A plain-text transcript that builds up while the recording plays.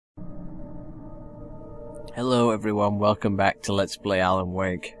Hello everyone, welcome back to Let's Play Alan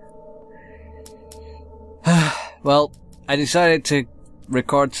Wake. Well, I decided to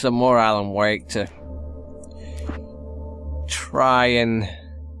record some more Alan Wake to try and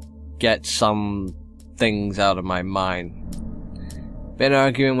get some things out of my mind. Been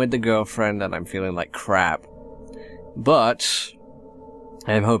arguing with the girlfriend and I'm feeling like crap. But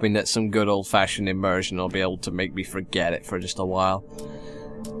I'm hoping that some good old-fashioned immersion will be able to make me forget it for just a while.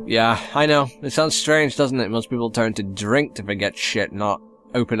 Yeah, I know. It sounds strange, doesn't it? Most people turn to drink to forget shit, not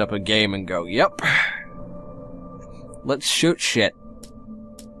open up a game and go, yep. Let's shoot shit.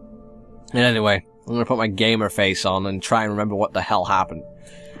 And anyway, I'm gonna put my gamer face on and try and remember what the hell happened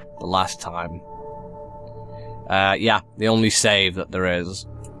the last time. Yeah, the only save that there is.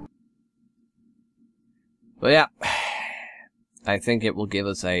 But yeah, I think it will give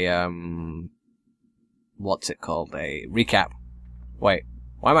us a, what's it called? A recap. Wait.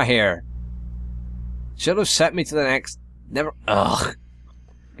 Why am I here? Should have set me to the next... Never... Ugh.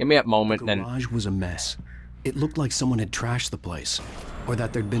 Give me a moment, then. The garage was a mess. It looked like someone had trashed the place. Or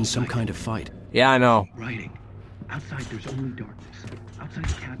that there'd been some kind of fight. Yeah, I know. Writing. Outside there's only darkness. Outside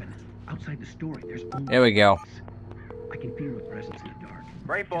the cabin. Outside the story there's only... There we go. I can feel a presence in the dark.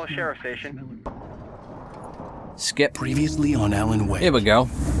 Bright Falls Sheriff Station. Skip. Previously on Alan Wake. Here we go.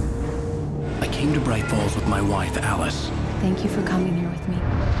 I came to Bright Falls with my wife, Alice. Thank you for coming here with me.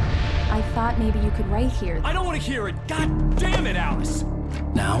 I thought maybe you could write here. I don't want to hear it! God damn it, Alice!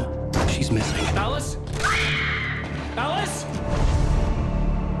 Now, she's missing. Alice? Alice?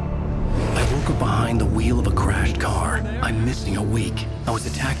 I woke up behind the wheel of a crashed car. I'm missing a week. I was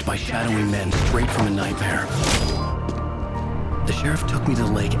attacked by shadowy men straight from a nightmare. The sheriff took me to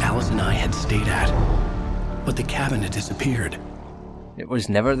the lake Alice and I had stayed at. But the cabin had disappeared. It was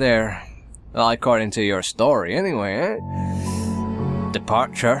never there. Well, according to your story, anyway, eh?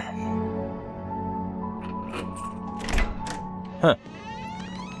 Departure. Huh.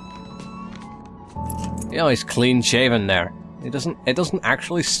 You know, he's clean shaven there. It doesn't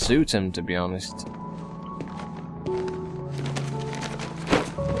actually suit him, to be honest.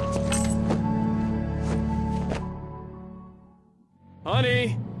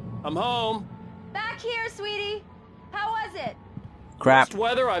 Honey, I'm home. Back here, sweetie. How was it? Crap. Best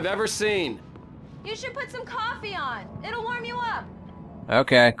weather I've ever seen. You should put some coffee on. It'll warm you up.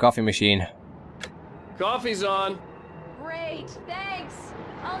 Okay, coffee machine. Coffee's on. Great, thanks.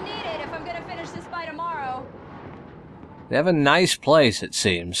 I'll need it if I'm gonna finish this by tomorrow. They have a nice place, it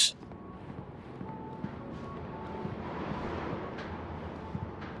seems.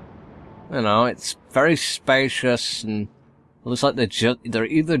 You know, it's very spacious and it looks like they're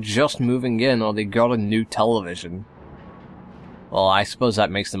either just moving in or they got a new television. Well, I suppose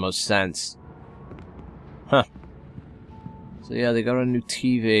that makes the most sense. Huh. So yeah, they got a new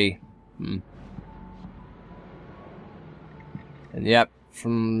TV. And yep,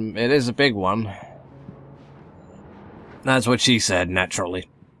 it is a big one. That's what she said, naturally.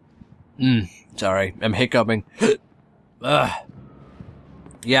 Sorry, I'm hiccuping. Yeah,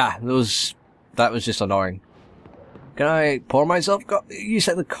 that was just annoying. Can I pour myself You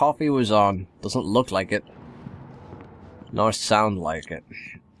said the coffee was on. Doesn't look like it. Nor sound like it.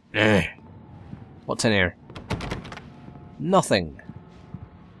 What's in here? Nothing.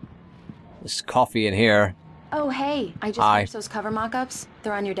 There's coffee in here. Oh, hey, I just finished those cover mock-ups.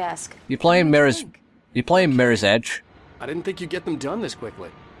 They're on your desk. You playing Mirror's Edge? I didn't think you'd get them done this quickly.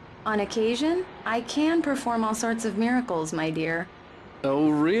 On occasion, I can perform all sorts of miracles, my dear. Oh,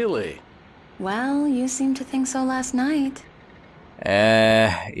 really? Well, you seemed to think so last night.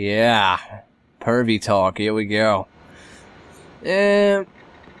 Yeah. Pervy talk, here we go. Oh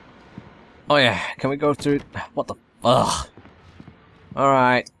yeah, can we go through... What the... Ugh.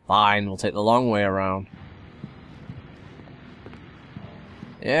 Alright, fine, we'll take the long way around.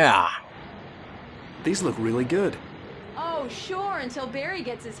 Yeah. These look really good. Oh, sure, until Barry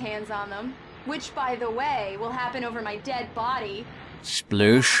gets his hands on them. Which, by the way, will happen over my dead body.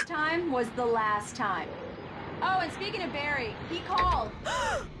 Sploosh. Time was the last time. Oh, and speaking of Barry, he called.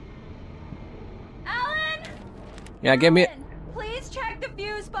 Alan? Yeah, give me... Alan, please check the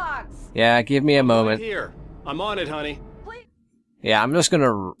fuse box. Yeah, give me a moment. Right here. I'm on it, honey. Please. Yeah, I'm just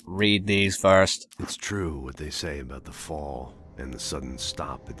gonna read these first. It's true what they say about the fall and the sudden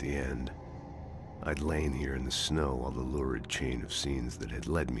stop at the end. I'd lain here in the snow while the lurid chain of scenes that had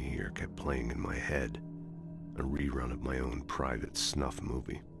led me here kept playing in my head. A rerun of my own private snuff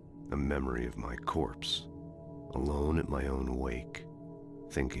movie. A memory of my corpse. Alone at my own wake.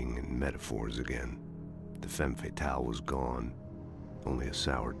 Thinking in metaphors again. The femme fatale was gone. Only a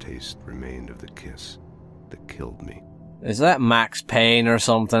sour taste remained of the kiss that killed me. Is that Max Payne or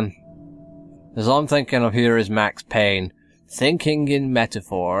something? As all I'm thinking of here is Max Payne. Thinking in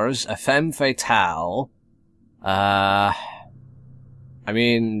metaphors, a femme fatale. I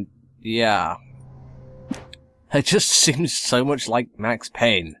mean, yeah. It just seems so much like Max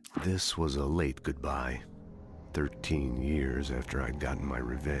Payne. This was a late goodbye. 13 years after I'd gotten my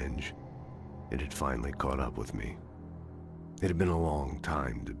revenge, it had finally caught up with me. It had been a long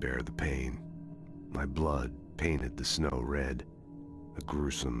time to bear the pain. My blood painted the snow red. A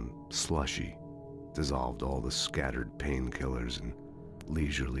gruesome slushy dissolved all the scattered painkillers and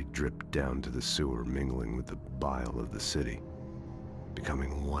leisurely dripped down to the sewer, mingling with the bile of the city,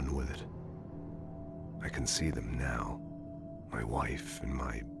 becoming one with it. I can see them now, my wife and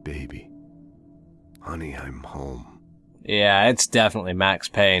my baby. Honey, I'm home. Yeah, it's definitely Max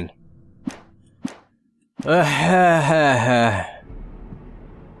Payne.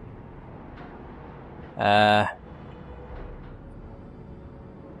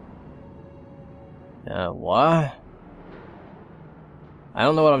 What? I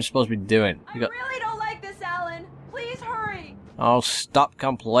don't know what I'm supposed to be doing. I really don't like this, Alan. Please hurry. Oh, stop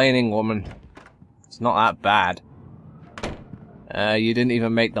complaining, woman. It's not that bad. You didn't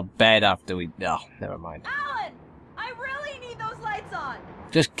even make the bed after we... Oh, never mind. Alan, I really need those lights on.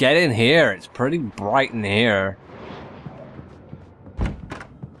 Just get in here. It's pretty bright in here.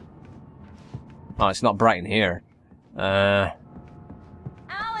 Oh, it's not bright in here. Alan,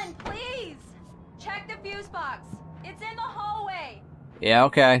 please. Check the fuse box. It's in the hallway. Yeah,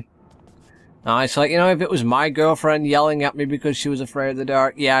 okay. It's like, you know, if it was my girlfriend yelling at me because she was afraid of the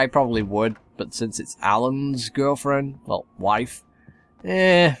dark, yeah, I probably would. But since it's Alan's girlfriend, well, wife,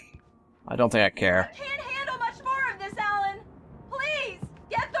 I don't think I care. I can't handle much more of this, Alan. Please,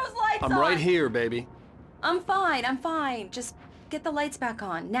 get those lights on. I'm right here, baby. I'm fine. Just get the lights back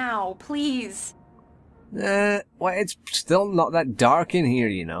on. Now, please. Well, it's still not that dark in here,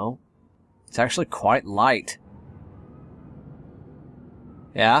 you know. It's actually quite light.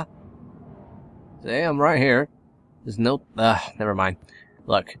 Yeah? See, I'm right here. There's no... never mind.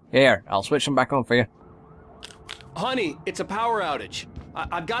 Look, here, I'll switch them back on for you. Honey, it's a power outage.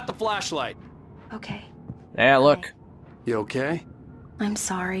 I've got the flashlight. Okay. Yeah, look. You okay? I'm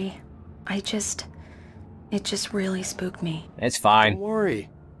sorry. It just really spooked me. It's fine. Don't worry.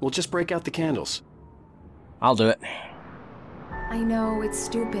 We'll just break out the candles. I'll do it. I know it's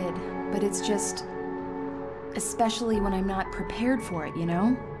stupid, but it's just... Especially when I'm not prepared for it, you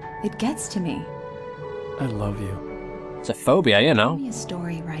know? It gets to me. I love you. It's a phobia, you know. Tell me a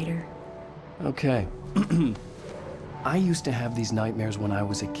story, writer. Okay. I used to have these nightmares when I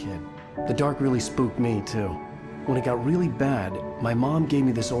was a kid. The dark really spooked me, too. When it got really bad, my mom gave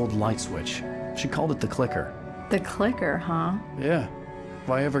me this old light switch. She called it the clicker. The clicker, huh? Yeah. If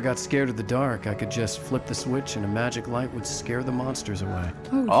I ever got scared of the dark, I could just flip the switch and a magic light would scare the monsters away.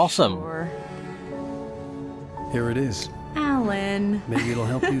 Oh, awesome. Sure. Here it is. Alan. Maybe it'll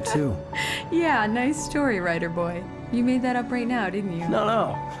help you, too. Yeah, nice story, writer boy. You made that up right now, didn't you?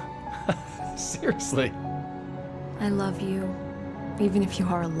 No. Seriously. I love you, even if you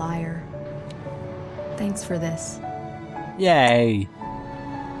are a liar. Thanks for this. Yay.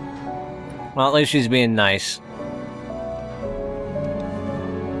 Well, at least she's being nice.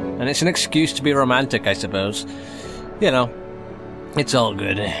 And it's an excuse to be romantic, I suppose. You know, it's all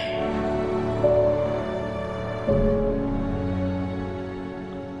good.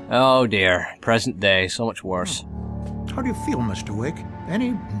 Oh dear, present day, so much worse. How do you feel, Mr. Wake?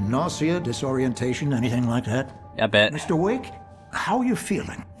 Any nausea, disorientation, anything like that? I bet. Mr. Wake, how are you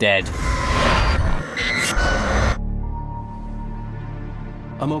feeling? Dead.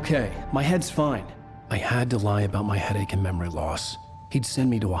 I'm okay. My head's fine. I had to lie about my headache and memory loss. He'd send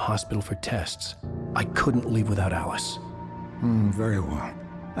me to a hospital for tests. I couldn't leave without Alice. Very well.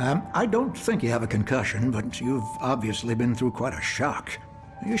 I don't think you have a concussion, but you've obviously been through quite a shock.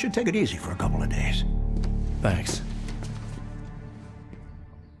 You should take it easy for a couple of days. Thanks.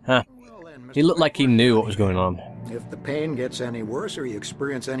 Huh. He looked like he knew what was going on. If the pain gets any worse or you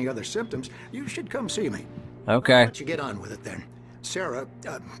experience any other symptoms, you should come see me. Okay. Let you get on with it then. Sarah,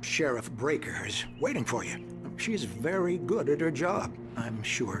 Sheriff Breaker, is waiting for you. She's very good at her job. I'm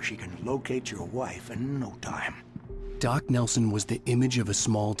sure she can locate your wife in no time. Doc Nelson was the image of a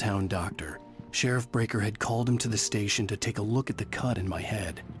small-town doctor. Sheriff Breaker had called him to the station to take a look at the cut in my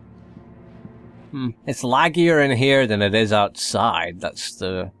head. It's laggier in here than it is outside. That's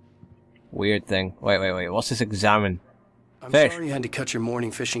the weird thing. Wait. What's this examine? I'm Fish. sorry you had to cut your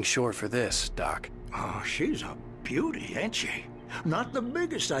morning fishing short for this, Doc. Oh, she's a beauty, ain't she? Not the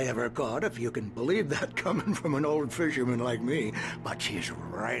biggest I ever caught, if you can believe that coming from an old fisherman like me, but she's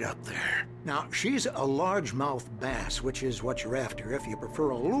right up there. Now, she's a largemouth bass, which is what you're after if you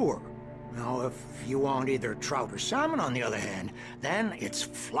prefer a lure. Now, if you want either trout or salmon, on the other hand, then it's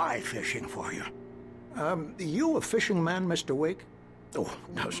fly fishing for you. You a fishing man, Mr. Wake? Oh,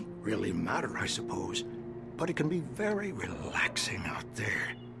 doesn't really matter, I suppose. But it can be very relaxing out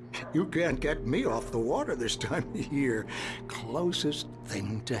there. You can't get me off the water this time of year. Closest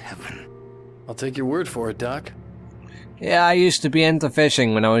thing to heaven. I'll take your word for it, Doc. Yeah, I used to be into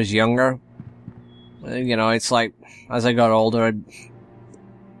fishing when I was younger. You know, it's like, as I got older,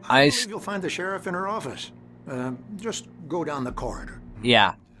 I believe you'll find the sheriff in her office. Just go down the corridor.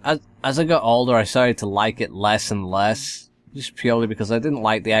 Yeah. As I got older, I started to like it less and less. Just purely because I didn't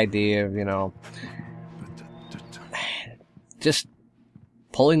like the idea of, you know, just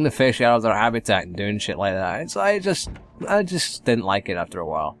pulling the fish out of their habitat and doing shit like that. I just didn't like it after a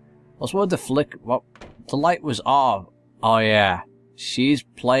while. Also, what the light was off. Oh yeah, she's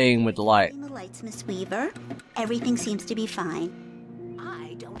playing with the light. The lights, Miss Weaver. Everything seems to be fine.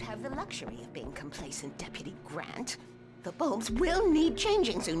 I don't have the luxury of being complacent, Deputy Grant. The bulbs will need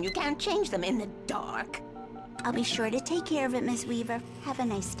changing soon. You can't change them in the dark. I'll be sure to take care of it, Miss Weaver. Have a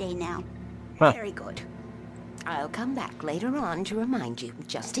nice day now. Huh. Very good. I'll come back later on to remind you,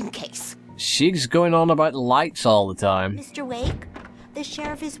 just in case. She's going on about the lights all the time. Mr. Wake, the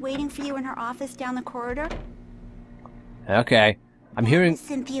sheriff is waiting for you in her office down the corridor. Okay. I'm hearing...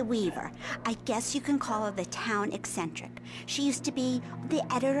 Cynthia Weaver. I guess you can call her the town eccentric. She used to be the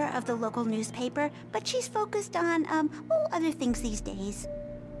editor of the local newspaper, but she's focused on, other things these days.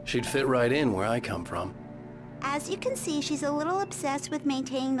 She'd fit right in where I come from. As you can see, she's a little obsessed with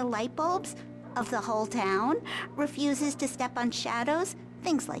maintaining the light bulbs of the whole town, refuses to step on shadows,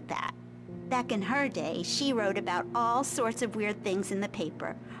 things like that. Back in her day, she wrote about all sorts of weird things in the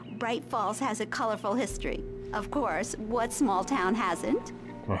paper. Bright Falls has a colorful history. Of course, what small town hasn't?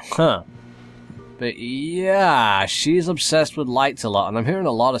 Huh. But yeah, she's obsessed with lights a lot, and I'm hearing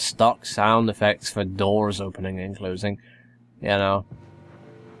a lot of stock sound effects for doors opening and closing. You know.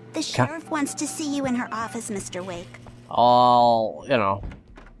 The sheriff wants to see you in her office, Mr. Wake. All, you know.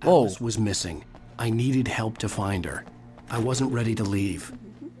 Whoa. Alice was missing. I needed help to find her. I wasn't ready to leave.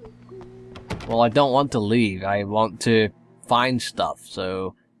 Well, I don't want to leave. I want to find stuff,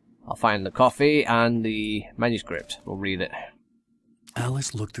 so I'll find the coffee and the manuscript. We'll read it.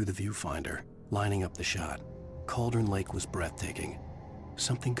 Alice looked through the viewfinder, lining up the shot. Cauldron Lake was breathtaking.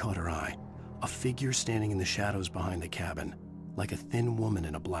 Something caught her eye. A figure standing in the shadows behind the cabin, like a thin woman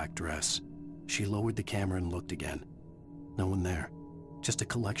in a black dress. She lowered the camera and looked again. No one there. Just a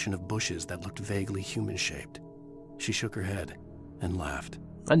collection of bushes that looked vaguely human-shaped. She shook her head and laughed.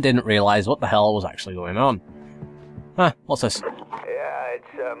 And didn't realize what the hell was actually going on. Huh, what's this? Yeah,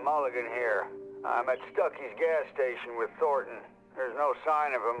 it's Mulligan here. I'm at Stucky's gas station with Thornton. There's no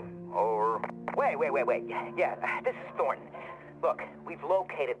sign of him. Over. Wait. Yeah, this is Thornton. Look, we've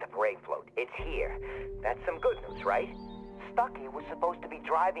located the parade float. It's here. That's some good news, right? Stucky was supposed to be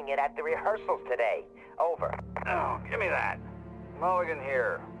driving it at the rehearsals today. Over. Oh, give me that. Mulligan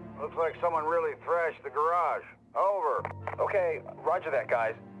here. Looks like someone really thrashed the garage. Over. Okay, roger that,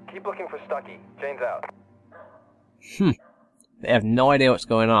 guys. Keep looking for Stucky. Jane's out. They have no idea what's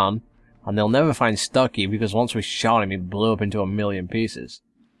going on, and they'll never find Stucky because once we shot him, he blew up into a million pieces.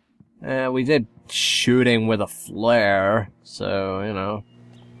 We did shoot him with a flare, so, you know.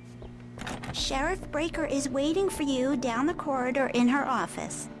 Sheriff Breaker is waiting for you down the corridor in her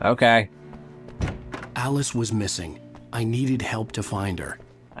office. Okay. Alice was missing. I needed help to find her.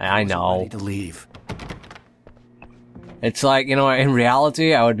 I know. Ready to leave. It's like, you know, in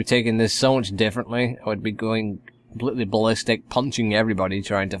reality, I would be taking this so much differently. I would be going completely ballistic, punching everybody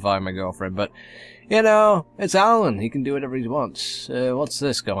trying to find my girlfriend. But, you know, it's Alan. He can do whatever he wants. What's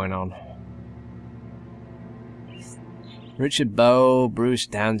this going on? Richard Bowe, Bruce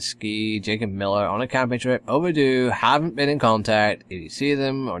Dansky, Jacob Miller on a camping trip. Overdue. Haven't been in contact. If you see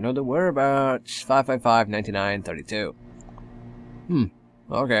them or know their whereabouts, 555-9932.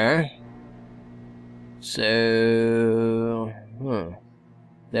 Okay. So,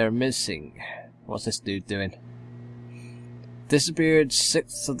 they're missing. What's this dude doing? Disappeared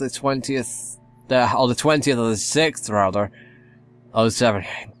 6th of the 20th, the 20th of the 6th, rather. 07.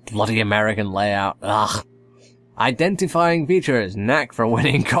 Bloody American layout. Ugh. Identifying features. Knack for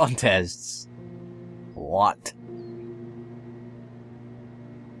winning contests. What?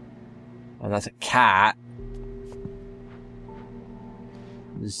 And that's a cat.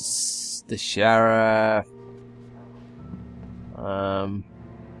 This is the sheriff. Can't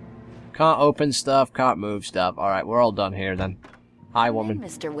open stuff, can't move stuff. Alright, we're all done here then. Hi, woman. Hey,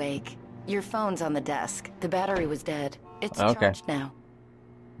 Mr. Wake. Your phone's on the desk. The battery was dead. It's okay. charged now.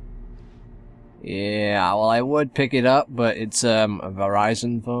 Yeah, well, I would pick it up, but it's a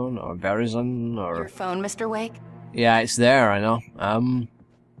Verizon phone or Verizon or... Your phone, Mr. Wake? Yeah, it's there, I know.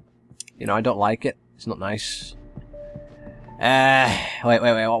 You know, I don't like it. It's not nice. Wait,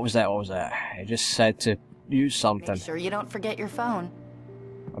 what was that? I just said to use something. Make sure you don't forget your phone.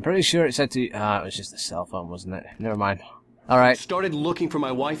 I'm pretty sure it said to... it was just a cell phone, wasn't it? Never mind. Alright. Started looking for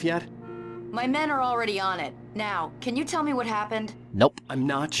my wife yet? My men are already on it. Now, can you tell me what happened? Nope. I'm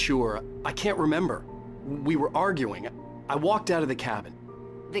not sure. I can't remember. We were arguing. I walked out of the cabin.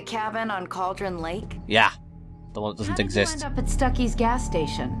 The cabin on Cauldron Lake? Yeah. The one that doesn't exist. How did you end up at Stucky's gas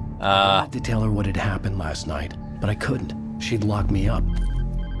station? I had to tell her what had happened last night, but I couldn't. She'd lock me up.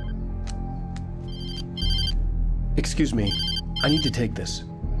 Excuse me. I need to take this.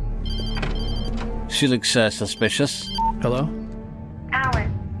 She looks suspicious. Hello?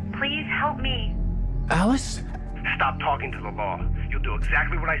 Alice, please help me. Alice? Stop talking to the law. You'll do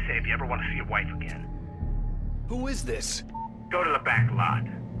exactly what I say if you ever want to see your wife again. Who is this? Go to the back lot.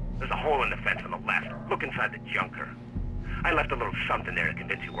 There's a hole in the fence on the left. Look inside the junker. I left a little something there to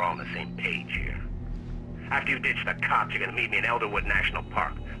convince you we're all on the same page here. After you ditch the cops, you're gonna meet me in Elderwood National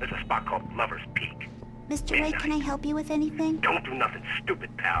Park. There's a spot called Lover's Peak. Mr. Wake, can I help you with anything? Don't do nothing stupid,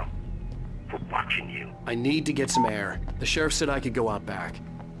 pal. We're watching you. I need to get some air. The sheriff said I could go out back.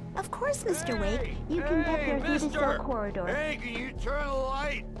 Of course, Mr. Wake. You can get there through the cell corridor. Hey, can you turn the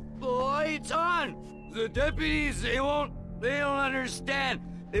light? The light's on! The deputies, they don't understand.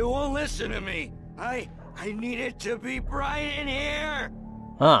 They won't listen to me. I need it to be bright in here.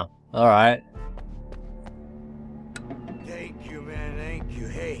 Huh. Alright. Thank you, man, thank you.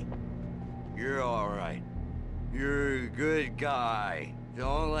 Hey, you're alright. You're a good guy.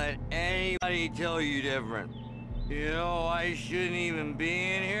 Don't let anybody tell you different. You know, I shouldn't even be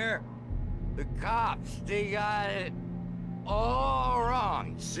in here. The cops, they got it all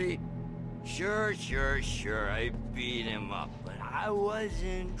wrong. See, sure, I beat him up, but I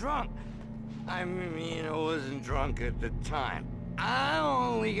wasn't drunk. I mean, I wasn't drunk at the time. I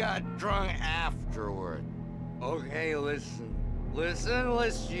only got drunk afterward. Okay, listen,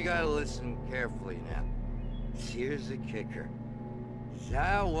 you gotta listen carefully now. Here's the kicker.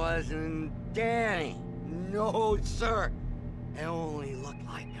 That wasn't Danny. No, sir. It only looked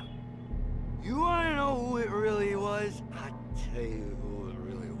like him. You wanna know who it really was? I'll tell you who it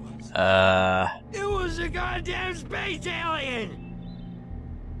really was. It was a goddamn space alien!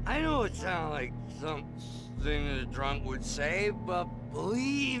 I know it sounds like something a drunk would say, but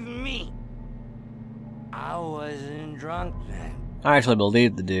believe me, I wasn't drunk then. I actually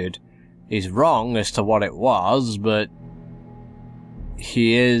believe the dude. He's wrong as to what it was, but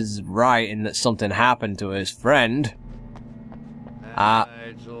he is right in that something happened to his friend.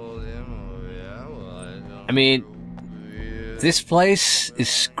 I told him, I mean, this place is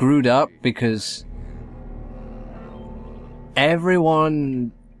screwed up because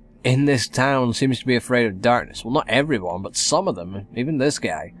everyone in this town seems to be afraid of darkness. Well, not everyone, but some of them. Even this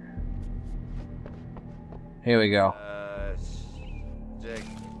guy. Here we go.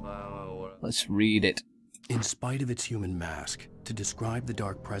 Let's read it. In spite of its human mask, to describe the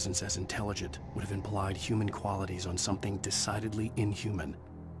dark presence as intelligent would have implied human qualities on something decidedly inhuman.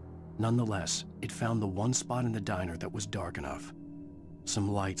 Nonetheless, it found the one spot in the diner that was dark enough.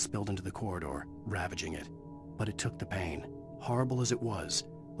 Some light spilled into the corridor, ravaging it. But it took the pain. Horrible as it was,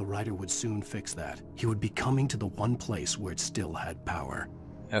 the writer would soon fix that. He would be coming to the one place where it still had power.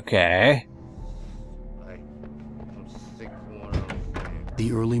 Okay.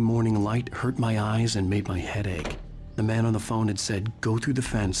 The early morning light hurt my eyes and made my head ache. The man on the phone had said, go through the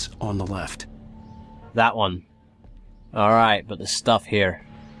fence on the left. That one. Alright, but there's stuff here.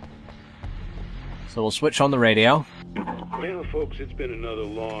 So we'll switch on the radio. Well, folks, it's been another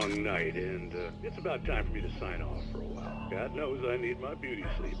long night, and it's about time for me to sign off for a while. God knows I need my beauty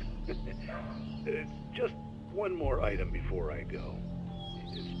sleep. Just one more item before I go.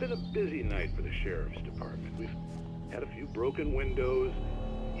 It's been a busy night for the sheriff's department. We've had a few broken windows,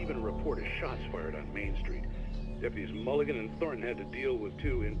 even a report of shots fired on Main Street. Deputies Mulligan and Thornton had to deal with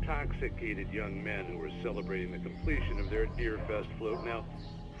two intoxicated young men who were celebrating the completion of their Deerfest float. Now,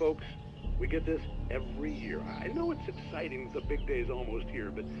 folks, we get this every year. I know it's exciting, the big day's almost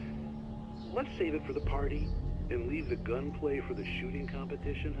here, but let's save it for the party and leave the gunplay for the shooting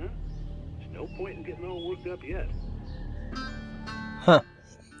competition, huh? There's no point in getting all worked up yet. Huh.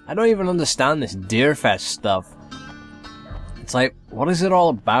 I don't even understand this Deerfest stuff. It's like, what is it all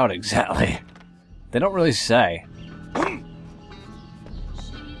about exactly? They don't really say.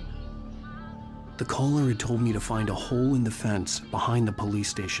 The caller had told me to find a hole in the fence behind the police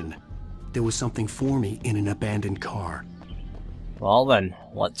station. There was something for me in an abandoned car. Well then,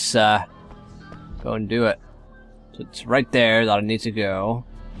 let's Go and do it. So it's right there that I need to go.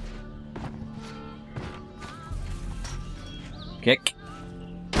 Kick.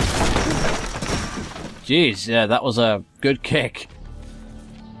 Jeez, yeah, that was a good kick.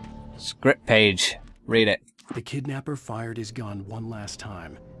 Script page. Read it. The kidnapper fired his gun one last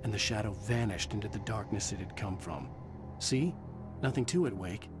time, and the shadow vanished into the darkness it had come from. See? Nothing to it,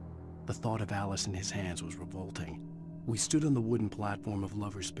 Wake. The thought of Alice in his hands was revolting. We stood on the wooden platform of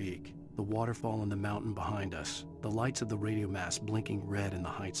Lover's Peak, the waterfall and the mountain behind us, the lights of the radio mast blinking red in the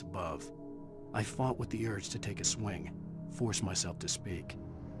heights above. I fought with the urge to take a swing, force myself to speak.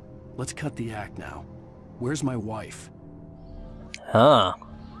 Let's cut the act now. Where's my wife? Huh.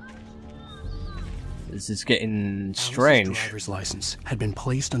 This is getting strange. Alice's driver's license had been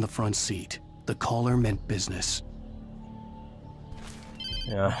placed on the front seat. The caller meant business.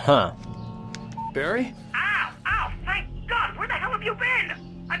 Uh-huh. Barry? Ow! Ow! Thank God! Where the hell have you been?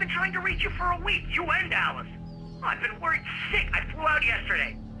 I've been trying to reach you for a week, you and Alice. I've been worried sick. I flew out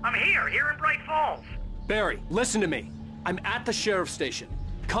yesterday. I'm here in Bright Falls. Barry, listen to me. I'm at the sheriff's station.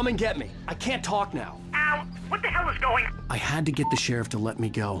 Come and get me. I can't talk now. Ow! What the hell is going on? I had to get the sheriff to let me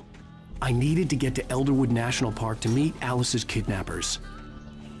go. I needed to get to Elderwood National Park to meet Alice's kidnappers.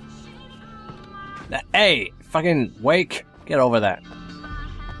 Hey, fucking Wake, get over that.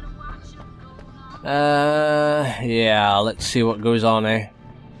 Yeah, let's see what goes on here.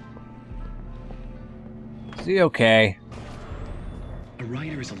 Is he okay? A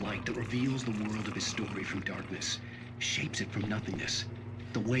writer is a light that reveals the world of his story from darkness, shapes it from nothingness.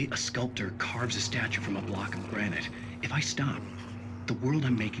 The way a sculptor carves a statue from a block of granite. If I stop, the world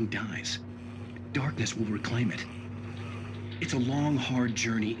I'm making dies. Darkness will reclaim it. It's a long, hard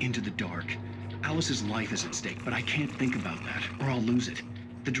journey into the dark. Alice's life is at stake, but I can't think about that, or I'll lose it.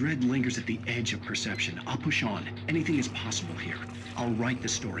 The dread lingers at the edge of perception. I'll push on. Anything is possible here. I'll write the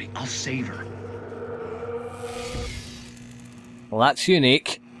story. I'll save her. Well, that's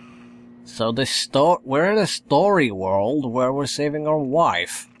unique. So we're in a story world where we're saving our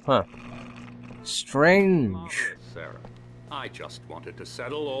wife. Huh. Strange. Sarah, I just wanted to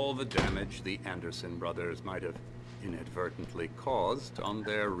settle all the damage the Anderson brothers might have inadvertently caused on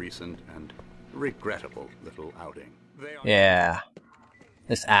their recent and regrettable little outing. Yeah.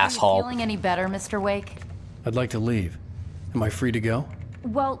 This asshole. Are you feeling any better, Mr. Wake? I'd like to leave. Am I free to go?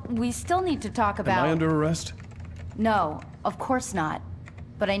 Well, we still need to talk about... Am I under arrest? No, of course not.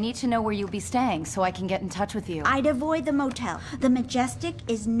 But I need to know where you'll be staying so I can get in touch with you. I'd avoid the motel. The Majestic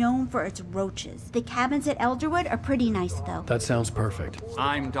is known for its roaches. The cabins at Elderwood are pretty nice, though. That sounds perfect.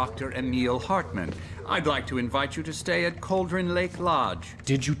 I'm Dr. Emil Hartman. I'd like to invite you to stay at Cauldron Lake Lodge.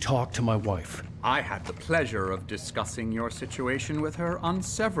 Did you talk to my wife? I had the pleasure of discussing your situation with her on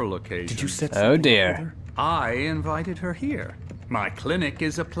several occasions. Did you set Oh dear. I invited her here. My clinic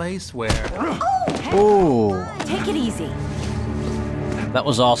is a place where... Ooh. Take it easy. That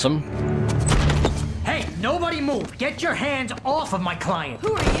was awesome. Hey, nobody move! Get your hands off of my client!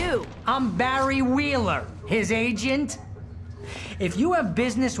 Who are you? I'm Barry Wheeler, his agent. If you have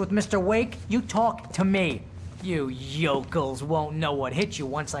business with Mr. Wake, you talk to me. You yokels won't know what hit you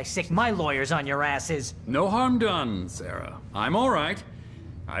once I sick my lawyers on your asses. No harm done, Sarah. I'm all right.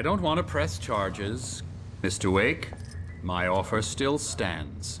 I don't want to press charges. Mr. Wake, my offer still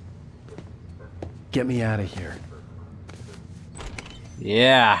stands. Get me out of here.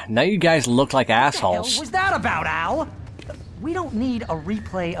 Yeah, now you guys look like assholes. What the hell was that about, Al? We don't need a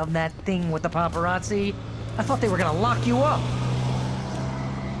replay of that thing with the paparazzi. I thought they were gonna lock you up.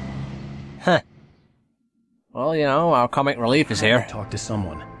 Huh. Well, you know, our comic relief is here. Talk to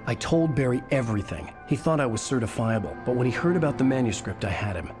someone. I told Barry everything. He thought I was certifiable, but when he heard about the manuscript, I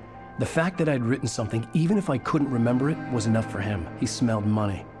had him. The fact that I'd written something, even if I couldn't remember it, was enough for him. He smelled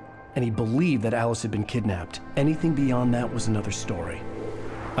money. And he believed that Alice had been kidnapped. Anything beyond that was another story.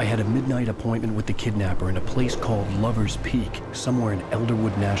 I had a midnight appointment with the kidnapper in a place called Lover's Peak, somewhere in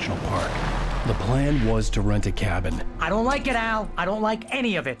Elderwood National Park. The plan was to rent a cabin. I don't like it, Al. I don't like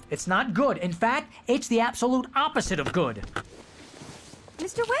any of it. It's not good. In fact, it's the absolute opposite of good.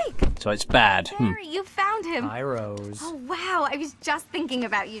 Mr. Wake! So it's bad. Barry, you found him. Hi, Rose. Oh, wow. I was just thinking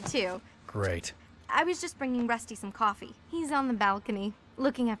about you, too. Great. I was just bringing Rusty some coffee. He's on the balcony,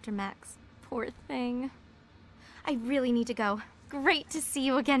 looking after Max. Poor thing. I really need to go. Great to see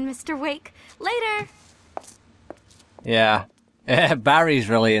you again, Mr. Wake. Later! Yeah. Barry's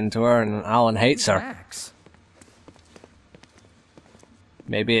really into her and Alan hates her. Max.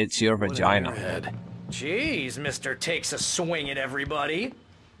 Maybe it's your vagina. Jeez, Mr. Takes a swing at everybody.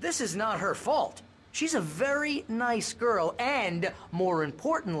 This is not her fault. She's a very nice girl and, more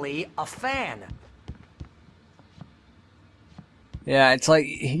importantly, a fan. Yeah, it's like,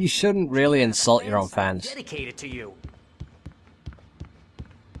 you shouldn't really insult your own fans. Dedicated to you.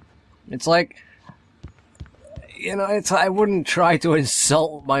 It's like, you know, I wouldn't try to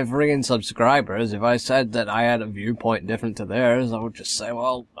insult my friggin' subscribers. If I said that I had a viewpoint different to theirs, I would just say,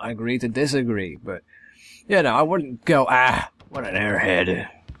 well, I agree to disagree. But, you know, I wouldn't go, what an airhead.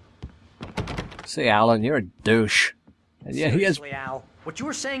 See, Alan, you're a douche. And yeah, he has... Seriously, Al, what you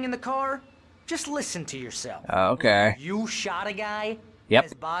were saying in the car, just listen to yourself. Okay. You shot a guy? Yep.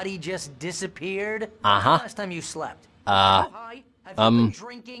 His body just disappeared? Uh-huh. Last time you slept?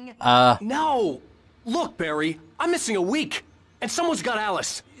 No! Look, Barry, I'm missing a week, and someone's got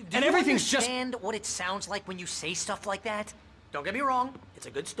Alice, and everything's just... Do you understand what it sounds like when you say stuff like that? Don't get me wrong, it's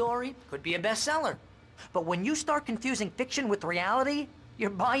a good story, could be a bestseller. But when you start confusing fiction with reality, you're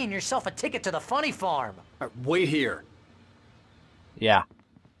buying yourself a ticket to the funny farm. Wait here. Yeah.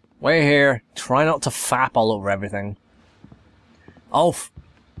 Wait here. Try not to fap all over everything. Ulf.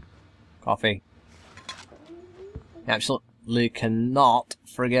 Coffee. Absolutely cannot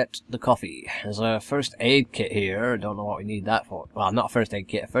forget the coffee. There's a first aid kit here. Don't know what we need that for. Well, not a first aid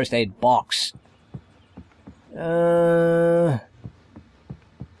kit. A first aid box. Yeah,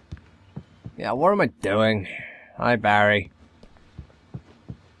 what am I doing? Hi, Barry.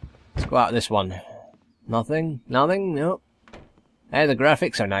 Let's go out this one. Nothing? Nothing? Nope. Hey, the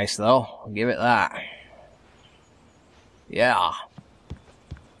graphics are nice, though. I'll give it that. Yeah.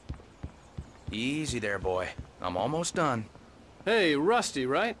 Easy there, boy. I'm almost done. Hey, Rusty,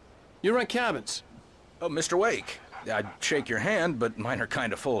 right? You run cabins. Oh, Mr. Wake. I'd shake your hand, but mine are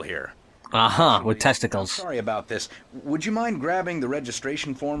kind of full here. Uh-huh, with testicles. Sorry about this. Would you mind grabbing the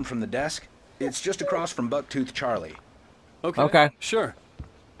registration form from the desk? It's just across from Bucktooth Charlie. Okay. Sure.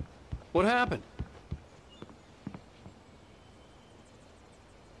 What happened?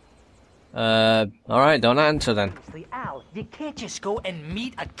 Alright, don't answer then. Al, you can't just go and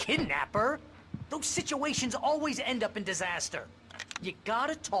meet a kidnapper. Those situations always end up in disaster. You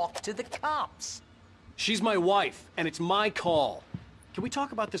gotta talk to the cops. She's my wife, and it's my call. Can we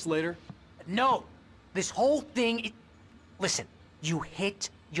talk about this later? No. This whole thing... Listen, you hit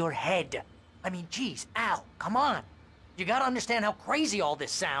your head. I mean, geez, Al, come on. You gotta understand how crazy all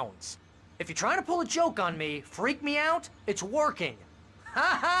this sounds. If you're trying to pull a joke on me, freak me out, it's working.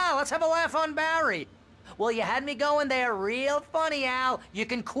 Ha ha, let's have a laugh on Barry. Well, you had me going there real funny, Al. You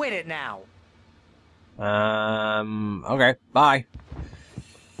can quit it now. Okay, bye.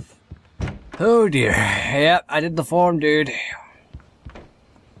 Oh dear. Yep, I did the form, dude.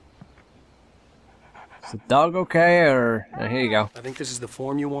 Is the dog okay, or... here you go. I think this is the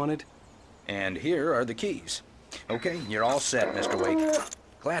form you wanted. And here are the keys. Okay, you're all set, Mr. Wake.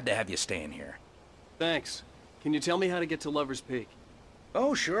 Glad to have you staying here. Thanks. Can you tell me how to get to Lover's Peak?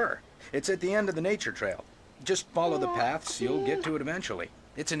 Oh, sure. It's at the end of the nature trail. Just follow the paths, you'll get to it eventually.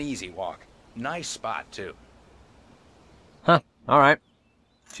 It's an easy walk. Nice spot, too. Huh, alright.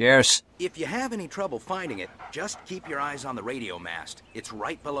 Cheers. If you have any trouble finding it, just keep your eyes on the radio mast. It's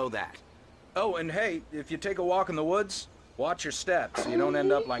right below that. Oh, and hey, if you take a walk in the woods, watch your steps so you don't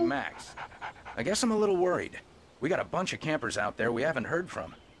end up like Max. I guess I'm a little worried. We got a bunch of campers out there we haven't heard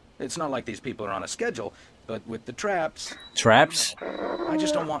from. It's not like these people are on a schedule, but with the traps... Traps? I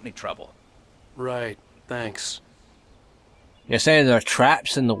just don't want any trouble. Right, thanks. You're saying there are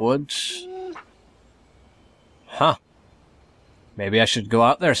traps in the woods? Huh. Maybe I should go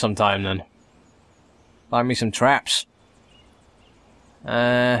out there sometime then. Find me some traps.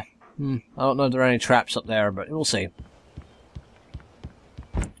 I don't know if there are any traps up there, but we'll see.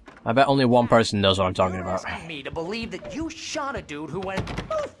 I bet only one person knows what I'm talking about. Asking me to believe that you shot a dude who went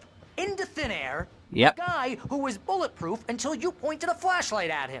poof into thin air. Yep. A guy who was bulletproof until you pointed a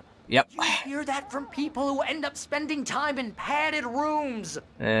flashlight at him. Yep. You hear that from people who end up spending time in padded rooms,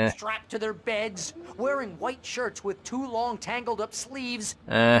 strapped to their beds, wearing white shirts with too long tangled up sleeves,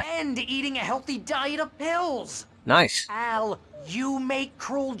 and eating a healthy diet of pills. Nice. Al, you make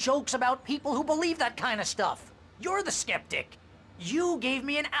cruel jokes about people who believe that kind of stuff. You're the skeptic. You gave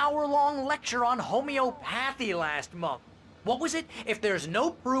me an hour-long lecture on homeopathy last month. What was it? If there's no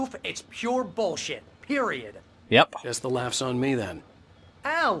proof, it's pure bullshit. Period. Yep. Guess the laugh's on me then.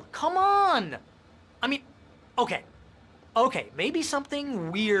 Al, come on! I mean, okay, maybe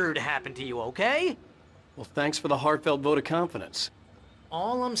something weird happened to you, okay? Well, thanks for the heartfelt vote of confidence.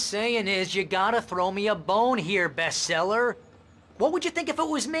 All I'm saying is you gotta throw me a bone here, bestseller. What would you think if it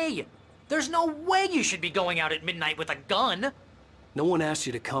was me? There's no way you should be going out at midnight with a gun. No one asked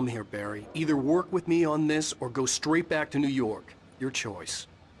you to come here, Barry. Either work with me on this or go straight back to New York. Your choice.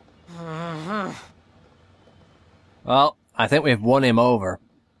 Well, I think we've won him over.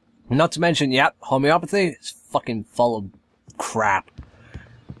 Not to mention, yep, homeopathy is fucking full of crap.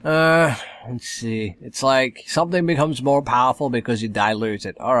 Let's see. It's like something becomes more powerful because you dilute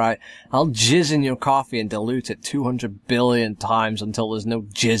it. Alright, I'll jizz in your coffee and dilute it 200 billion times until there's no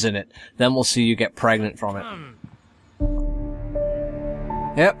jizz in it. Then we'll see you get pregnant from it.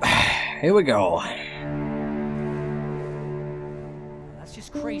 Yep, here we go. That's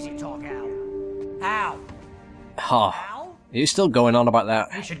just crazy talk, Al. Al! Huh. Are you still going on about that?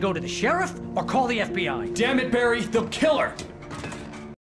 We should go to the sheriff or call the FBI. Damn it, Barry, they'll kill her!